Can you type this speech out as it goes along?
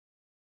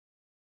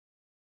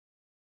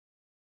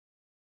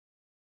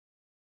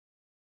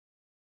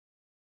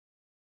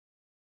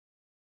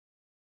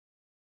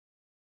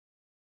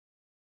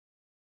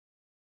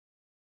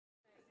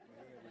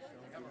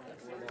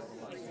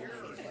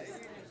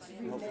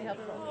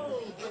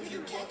If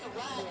you take a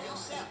ride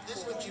yourself,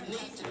 this what you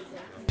need to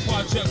do.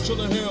 Project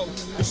Chiller Hill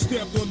is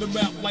stamped on the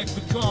map like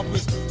the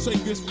compass. Say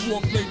this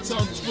foreplay,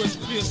 tongue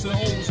twist, piercing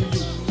holes in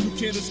you. You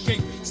can't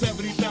escape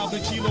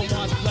 70,000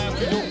 kilowatts,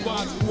 blasting your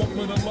box,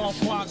 Brooklyn alarm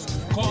clocks.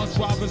 Cars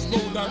drivers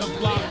roll down the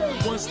block.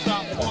 One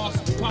stop,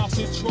 pops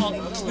his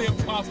trunk.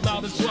 Stand pops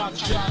loud as rock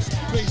shots.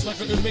 Face like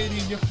an inmate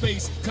in your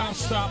face. Cop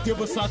stop, give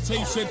a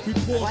citation.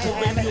 Report for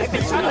radio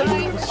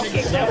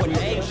station.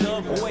 Nowadays,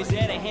 young boys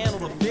there to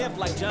handle the fifth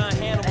like John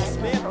Hannibal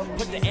Smith.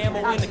 Put the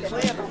ammo in the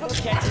clip,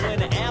 catch you in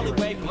the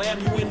alleyway, blam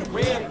you in the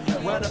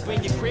rib. Run up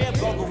in your crib,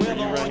 go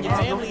gorilla on your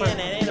family, and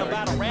it ain't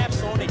about a rap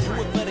song. They do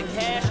it for the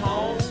cash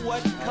home.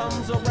 What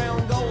comes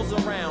around goes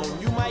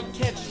around. You might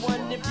catch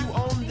one if you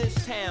own this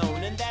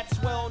town, and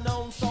that's well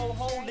known, so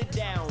hold it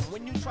down.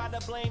 When you try to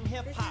blame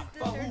hip hop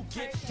for who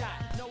gets shot,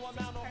 no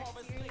amount of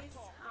harvest series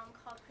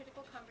called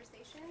Critical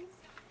Conversations,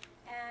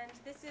 and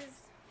this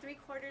is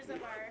 3/4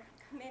 of our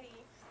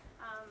committee.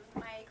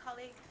 My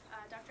colleague,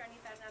 Dr.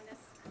 Antwi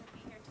couldn't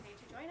be here today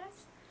to join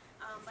us,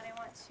 but I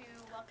want to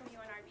welcome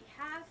you on our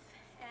behalf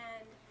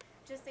and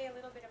just say a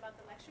little bit about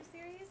the lecture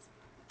series.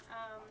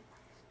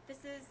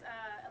 This is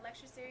a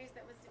lecture series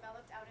that was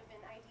developed out of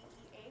an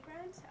IDEA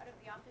grant out of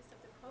the Office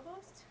of the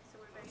Provost, so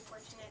we're very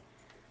fortunate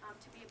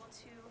to be able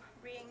to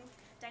bring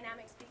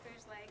dynamic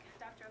speakers like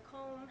Dr.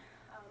 Akom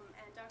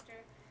and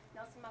Dr.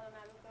 Nelson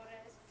Maldonado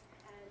Torres,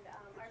 and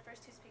our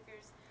first two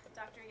speakers,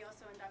 Dr.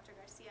 Yoso and Dr.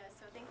 Garcia.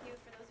 So thank you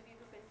for those of you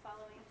who've been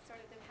following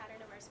sort of the pattern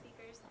of our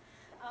speakers.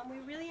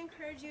 We really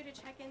encourage you to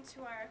check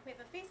into we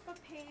have a Facebook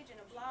page and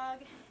a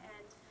blog,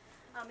 and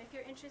if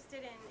you're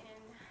interested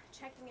in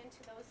checking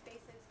into those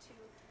spaces to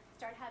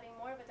start having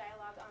more of a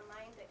dialogue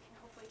online that can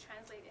hopefully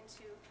translate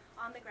into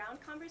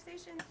on-the-ground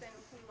conversations, then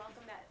we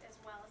welcome that as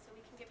well, so we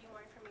can give you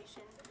more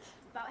information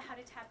about how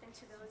to tap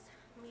into those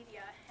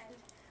media. And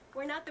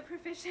we're not the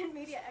proficient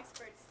media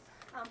experts,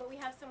 but we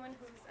have someone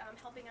who's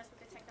helping us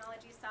with the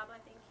technology.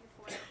 Saba, thank you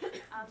for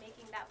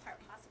making that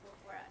part possible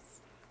for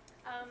us.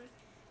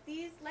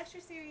 These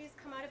lecture series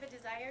come out of a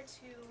desire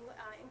to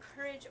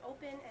encourage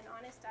open and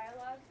honest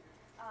dialogue,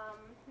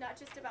 not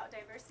just about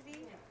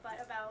diversity,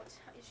 but about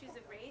issues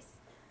of race,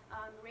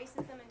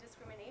 racism and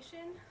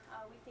discrimination.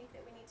 We think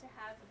that we need to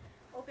have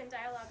open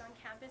dialogue on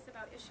campus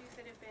about issues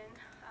that have been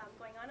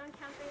going on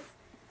campus,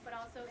 but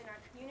also in our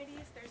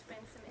communities. There's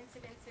been some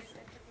incidences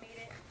that have made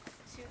it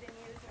to the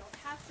news in El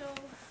Paso,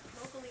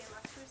 locally in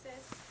Las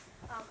Cruces,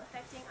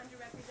 affecting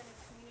underrepresented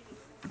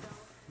communities. And so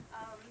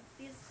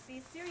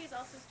these series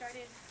also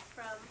started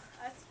from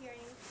us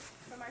hearing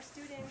from our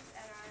students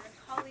and our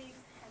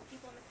colleagues and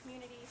people in the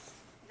community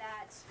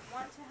that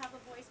want to have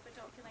a voice but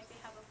don't feel like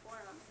they have a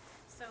forum.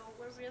 So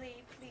we're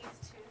really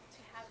pleased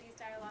to have these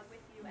dialogue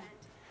with you.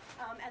 And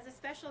as a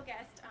special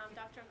guest,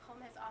 Dr. Akom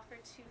has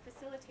offered to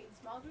facilitate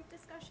small group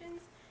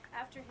discussions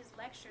after his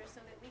lecture so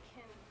that we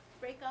can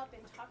break up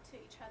and talk to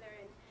each other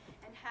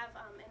and have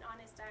an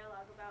honest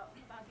dialogue about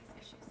these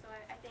issues. So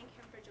I thank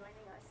him for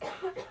joining us,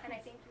 and I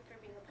thank you for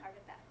being a part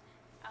of that.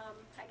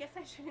 I guess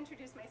I should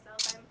introduce myself.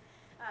 I'm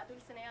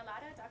Dulcinea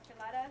Lara, Dr.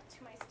 Lara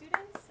to my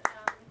students,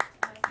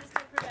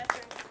 assistant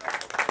professor in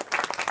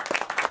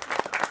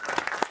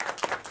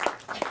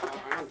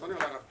I'm Antonio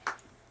Lara.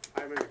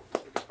 I'm in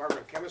the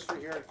Department of Chemistry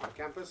here on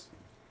campus,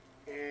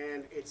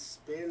 and it's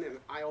been an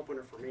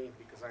eye-opener for me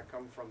because I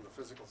come from the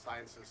physical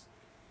sciences,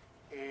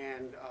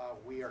 and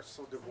we are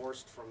so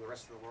divorced from the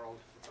rest of the world.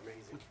 It's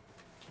amazing.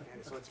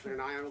 And so it's been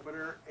an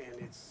eye-opener, and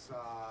it's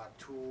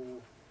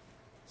to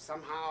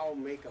somehow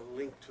make a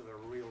link to the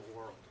real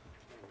world.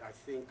 And I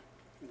think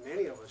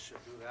many of us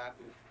should do that,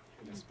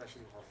 and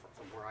especially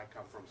from where I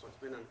come from. So it's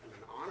been an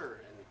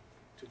honor and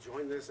to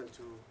join this and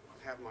to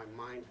have my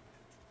mind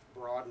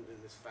broadened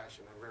in this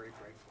fashion. I'm very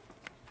grateful.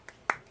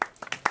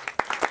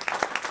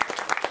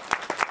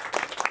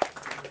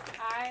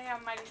 I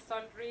am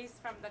Marisol Ruiz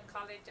from the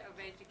College of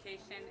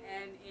Education,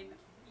 and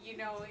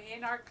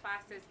in our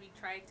classes we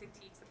try to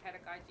teach the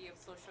pedagogy of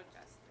social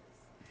justice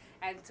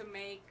and to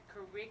make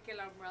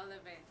curriculum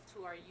relevant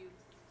to our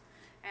youth,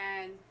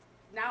 and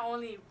not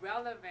only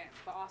relevant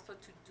but also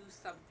to do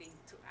something,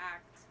 to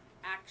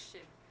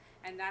action,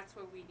 and that's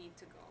where we need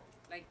to go.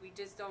 Like, we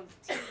just don't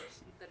teach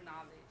the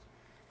knowledge,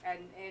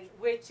 and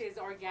which is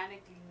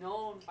organically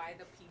known by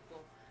the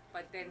people,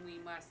 but then we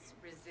must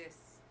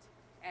resist.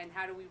 And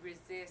how do we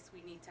resist?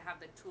 We need to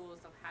have the tools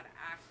of how to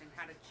act and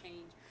how to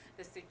change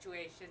the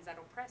situations that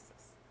oppress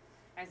us.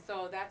 And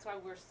so that's why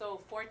we're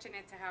so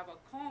fortunate to have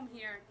Akom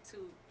here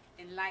to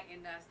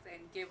enlighten us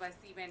and give us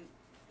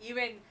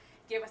even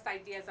give us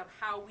ideas of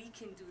how we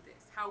can do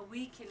this, how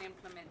we can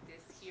implement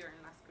this here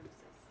in Las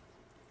Cruces.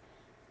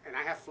 And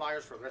I have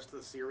flyers for the rest of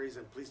the series,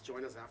 and please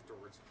join us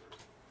afterwards.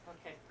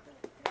 Okay,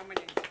 coming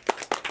in.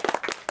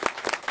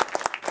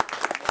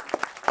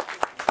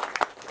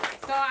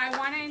 So I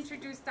want to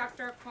introduce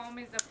Dr.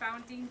 Akom, is the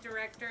founding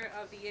director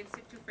of the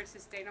Institute for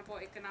Sustainable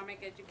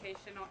Economic,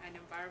 Educational, and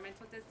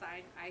Environmental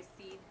Design,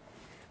 ISEED,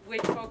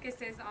 which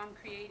focuses on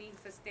creating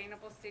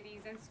sustainable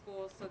cities and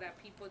schools so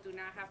that people do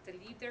not have to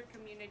leave their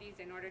communities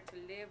in order to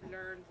live,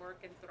 learn, work,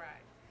 and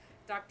thrive.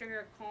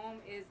 Dr. Akom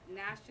is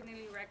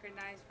nationally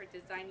recognized for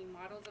designing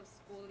models of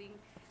schooling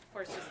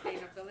for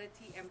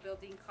sustainability and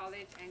building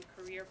college and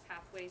career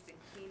pathways in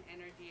clean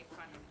energy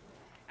economy.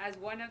 As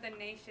one of the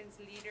nation's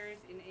leaders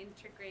in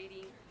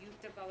integrating youth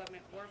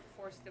development,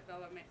 workforce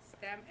development,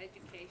 STEM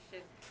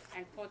education,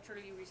 and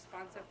culturally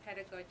responsive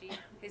pedagogy,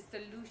 his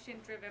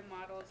solution-driven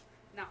models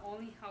not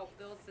only help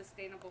build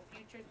sustainable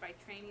futures by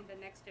training the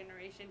next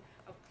generation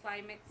of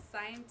climate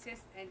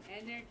scientists and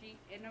energy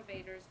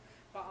innovators,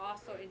 but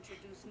also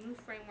introduce new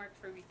frameworks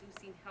for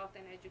reducing health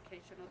and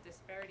educational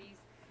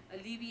disparities,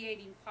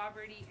 alleviating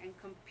poverty, and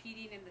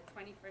competing in the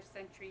 21st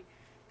century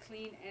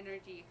clean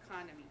energy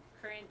economy.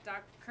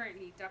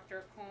 Currently,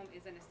 Dr. Akom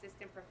is an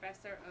assistant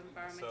professor of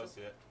environmental...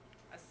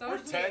 We're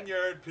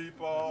tenured,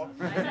 people.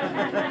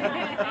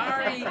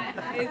 Sorry,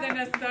 is an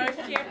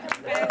associate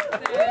professor.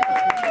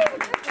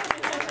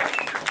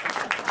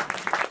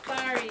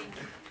 Sorry.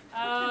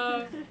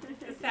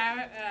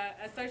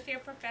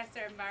 Associate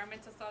professor of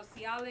environmental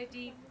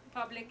sociology,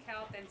 public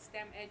health, and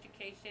STEM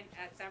education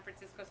at San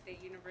Francisco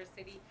State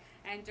University,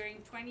 and during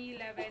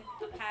 2011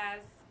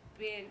 has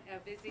been a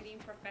visiting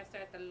professor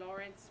at the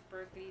Lawrence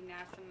Berkeley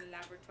National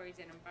Laboratories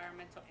in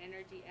Environmental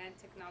Energy and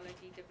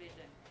Technology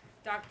Division.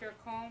 Dr.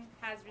 Akom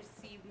has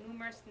received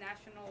numerous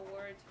national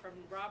awards from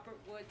Robert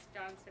Woods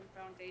Johnson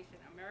Foundation,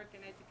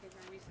 American Education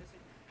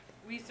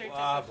Research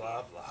Blah,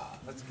 blah, blah.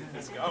 Let's get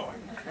this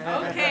going.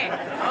 Okay.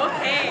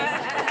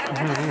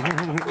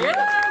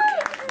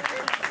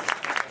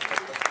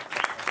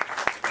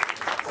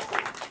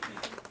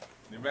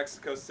 New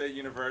Mexico State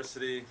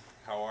University,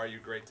 how are you?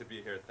 Great to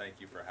be here. Thank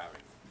you for having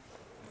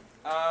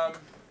me.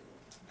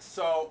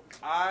 So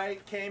I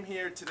came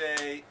here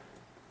today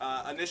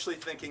initially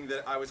thinking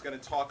that I was going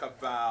to talk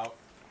about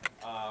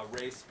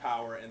race,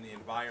 power, and the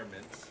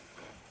environment,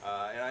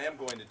 and I am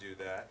going to do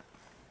that.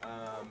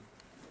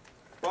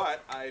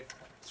 But I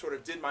sort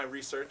of did my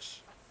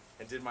research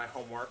and did my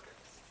homework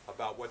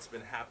about what's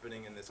been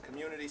happening in this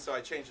community, so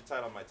I changed the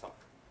title of my talk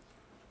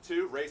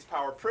to Race,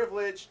 Power,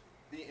 Privilege,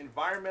 the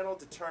Environmental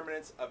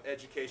Determinants of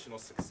Educational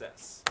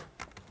Success.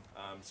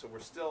 So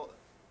we're still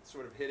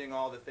sort of hitting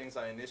all the things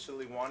I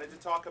initially wanted to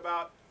talk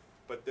about,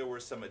 but there were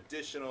some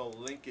additional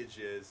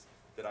linkages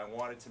that I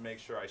wanted to make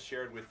sure I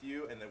shared with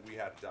you and that we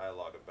had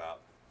dialogue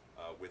about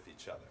with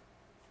each other.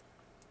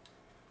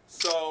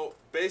 So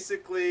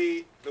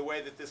basically, the way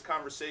that this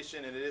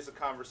conversation, and it is a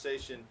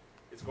conversation,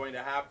 is going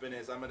to happen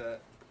is I'm going to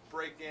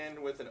break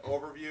in with an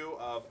overview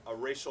of a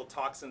racial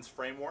toxins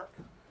framework.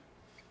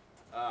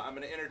 I'm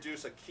going to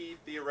introduce a key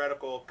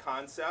theoretical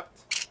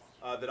concept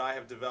that I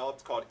have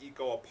developed called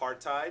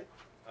eco-apartheid,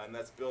 and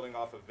that's building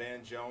off of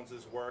Van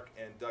Jones's work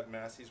and Doug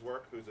Massey's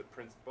work, who's at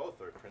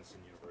both are at Princeton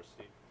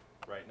University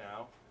right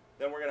now.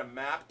 Then we're going to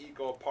map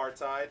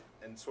eco-apartheid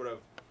and sort of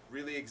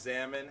really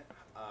examine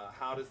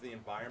how does the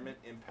environment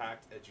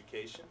impact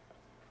education.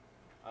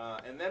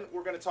 And then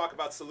we're going to talk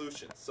about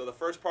solutions. So the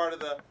first part of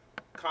the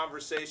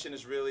conversation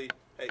is really,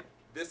 hey,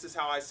 this is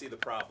how I see the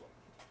problem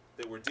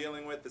that we're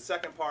dealing with. The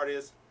second part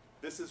is,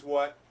 this is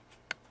what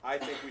I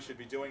think we should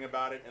be doing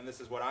about it, and this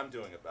is what I'm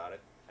doing about it,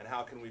 and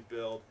how can we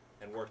build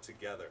and work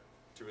together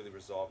to really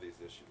resolve these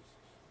issues.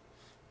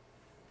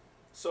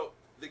 So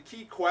the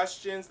key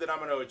questions that I'm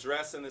going to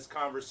address in this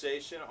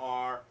conversation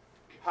are,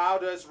 how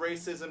does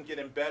racism get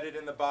embedded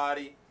in the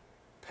body,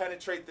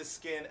 penetrate the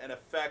skin, and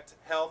affect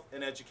health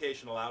and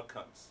educational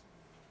outcomes?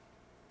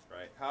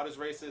 Right? How does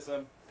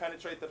racism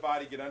penetrate the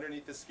body, get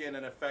underneath the skin,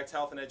 and affect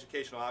health and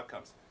educational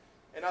outcomes?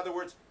 In other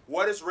words,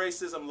 what does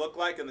racism look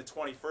like in the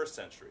 21st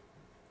century?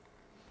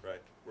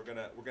 Right? We're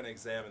gonna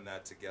examine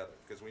that together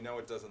because we know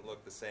it doesn't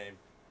look the same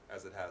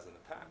as it has in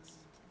the past.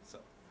 So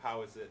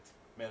how is it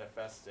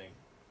manifesting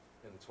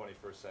in the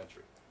 21st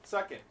century?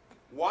 Second,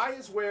 why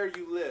is where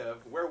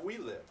we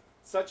live,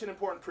 such an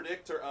important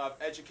predictor of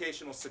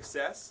educational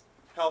success,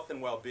 health,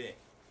 and well-being?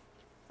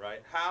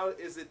 Right? How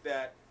is it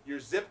that your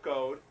zip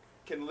code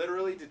can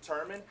literally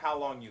determine how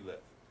long you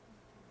live?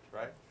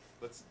 Right?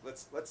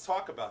 Let's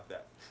talk about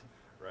that.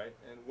 Right?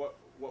 And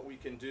what we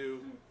can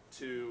do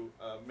to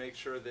make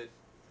sure that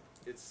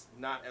it's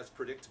not as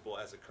predictable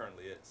as it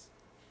currently is.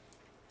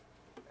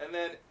 And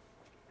then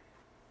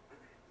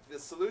the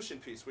solution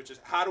piece, which is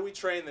how do we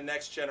train the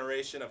next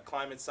generation of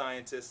climate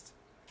scientists,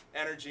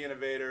 energy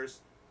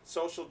innovators,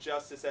 social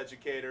justice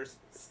educators,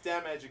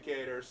 STEM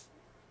educators,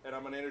 and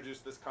I'm going to introduce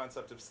this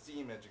concept of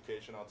STEAM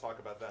education. I'll talk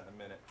about that in a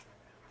minute.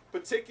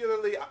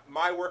 Particularly,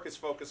 my work is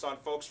focused on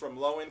folks from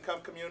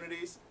low-income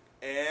communities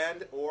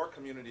and or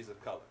communities of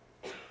color.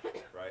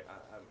 Right?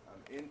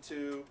 I'm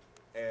into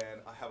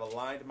and I have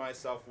aligned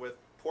myself with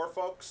poor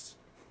folks,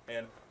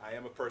 and I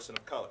am a person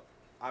of color.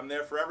 I'm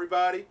there for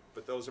everybody,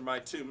 but those are my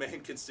two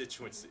main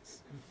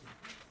constituencies.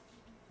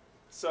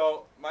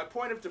 So my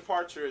point of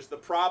departure is the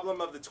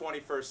problem of the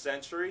 21st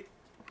century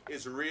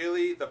is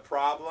really the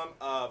problem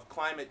of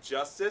climate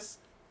justice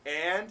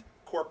and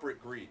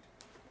corporate greed.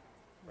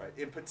 Right?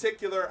 In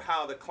particular,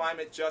 how the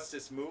climate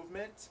justice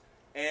movement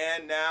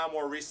and now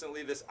more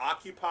recently this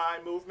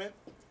Occupy movement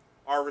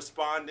are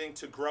responding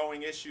to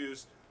growing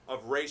issues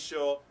of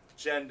racial,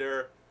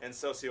 gender, and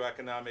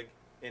socioeconomic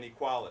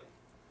inequality.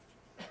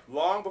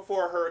 Long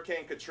before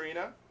Hurricane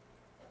Katrina,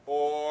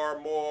 or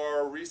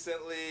more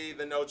recently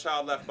the No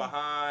Child Left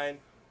Behind,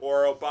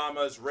 or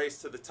Obama's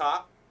Race to the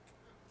Top,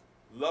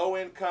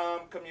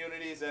 low-income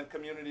communities and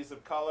communities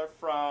of color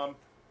from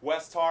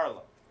West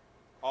Harlem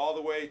all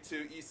the way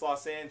to East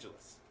Los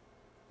Angeles,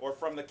 or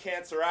from the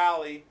Cancer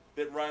Alley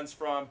that runs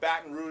from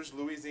Baton Rouge,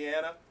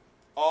 Louisiana,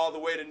 all the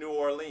way to New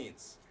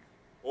Orleans,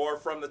 or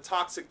from the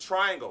Toxic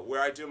Triangle,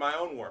 where I do my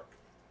own work,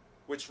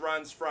 which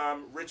runs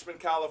from Richmond,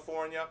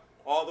 California,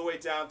 all the way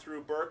down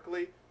through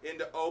Berkeley,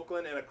 into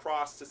Oakland, and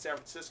across to San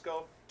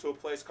Francisco to a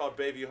place called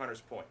Bayview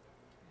Hunters Point.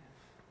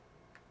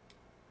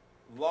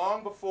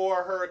 Long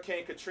before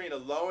Hurricane Katrina,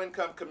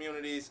 low-income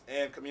communities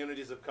and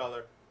communities of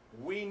color,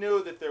 we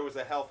knew that there was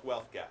a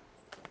health-wealth gap.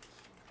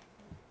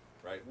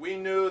 Right? We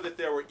knew that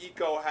there were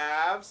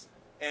eco-haves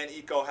and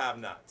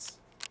eco-have-nots.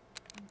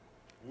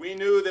 We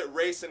knew that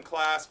race and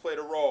class played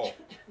a role,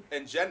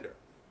 and gender,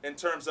 in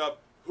terms of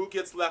who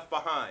gets left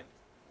behind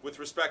with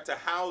respect to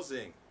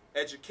housing,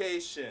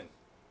 education,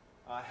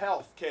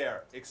 health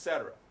care,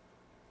 etc.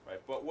 Right?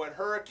 But what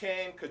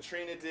Hurricane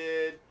Katrina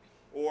did,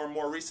 or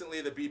more recently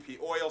the BP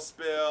oil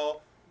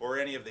spill, or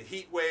any of the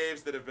heat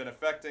waves that have been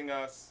affecting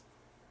us,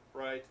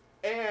 right?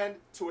 And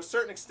to a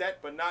certain extent,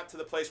 but not to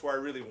the place where I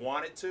really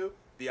want it to,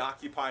 the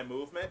Occupy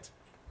movement,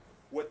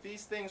 what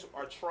these things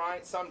are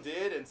trying, some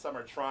did and some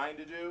are trying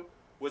to do,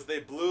 was they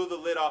blew the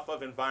lid off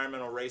of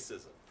environmental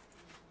racism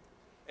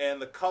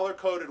and the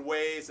color-coded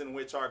ways in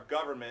which our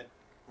government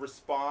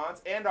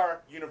responds, and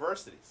our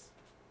universities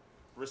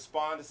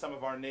respond to some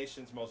of our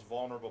nation's most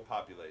vulnerable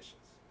populations.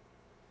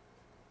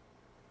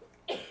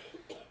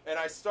 And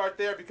I start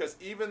there because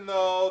even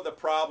though the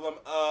problem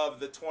of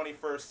the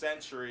 21st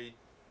century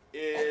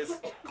is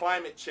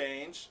climate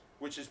change,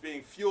 which is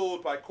being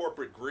fueled by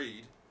corporate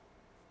greed,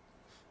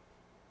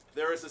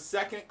 there is a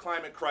second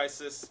climate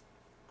crisis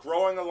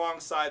growing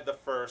alongside the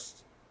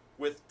first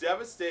with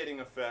devastating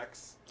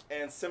effects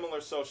and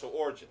similar social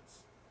origins.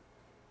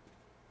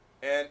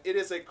 And it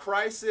is a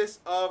crisis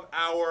of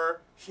our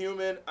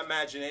human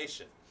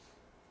imagination.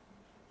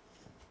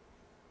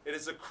 It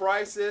is a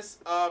crisis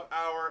of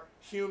our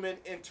human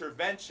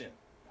intervention.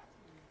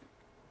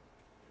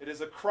 It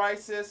is a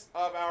crisis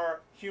of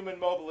our human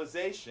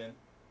mobilization.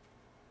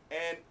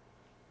 And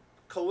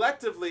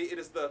collectively, it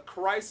is the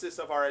crisis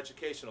of our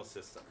educational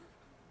system.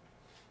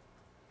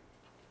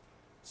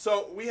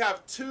 So we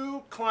have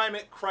two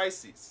climate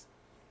crises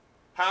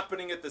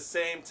happening at the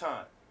same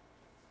time,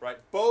 right?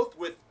 Both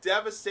with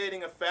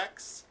devastating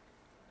effects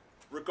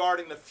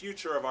regarding the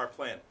future of our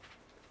planet.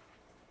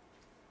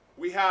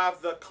 We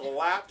have the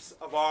collapse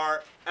of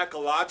our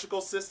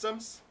ecological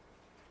systems,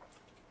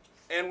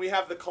 and we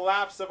have the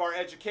collapse of our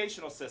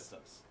educational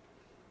systems.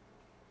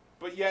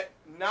 But yet,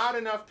 not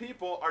enough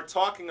people are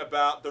talking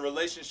about the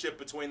relationship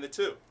between the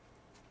two.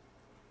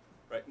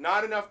 Right?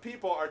 Not enough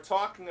people are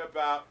talking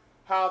about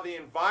how the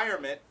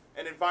environment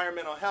and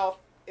environmental health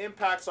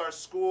impacts our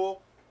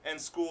school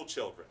and school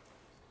children.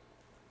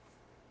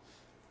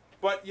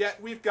 But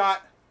yet we've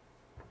got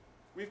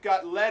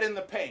lead in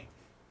the paint.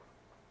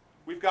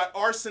 We've got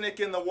arsenic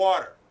in the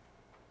water.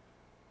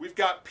 We've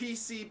got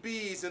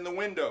PCBs in the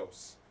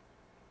windows.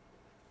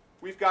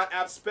 We've got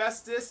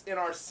asbestos in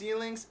our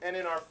ceilings and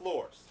in our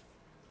floors.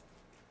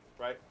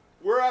 Right?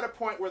 We're at a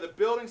point where the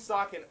building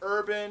stock in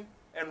urban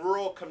and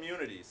rural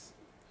communities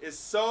is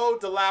so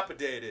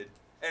dilapidated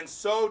and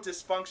so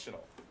dysfunctional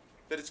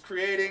that it's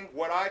creating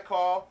what I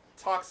call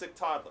toxic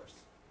toddlers.